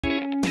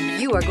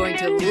You are going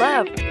to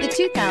love the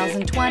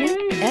 2020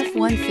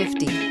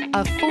 F-150.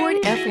 A Ford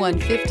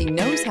F-150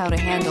 knows how to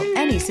handle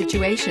any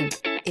situation.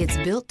 It's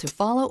built to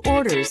follow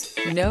orders,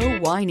 no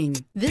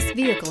whining. This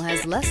vehicle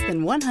has less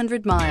than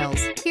 100 miles.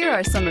 Here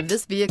are some of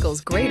this vehicle's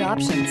great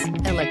options: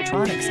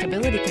 electronic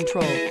stability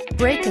control,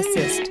 brake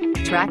assist,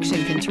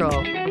 traction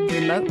control,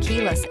 remote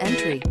keyless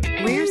entry,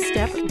 rear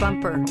step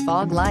bumper,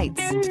 fog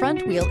lights,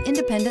 front wheel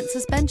independent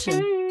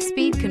suspension,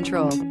 speed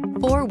control,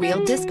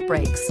 four-wheel disc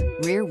brakes,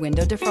 rear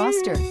window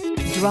defroster.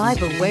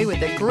 Drive away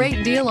with a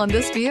great deal on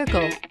this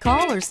vehicle.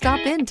 Call or stop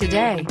in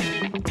today.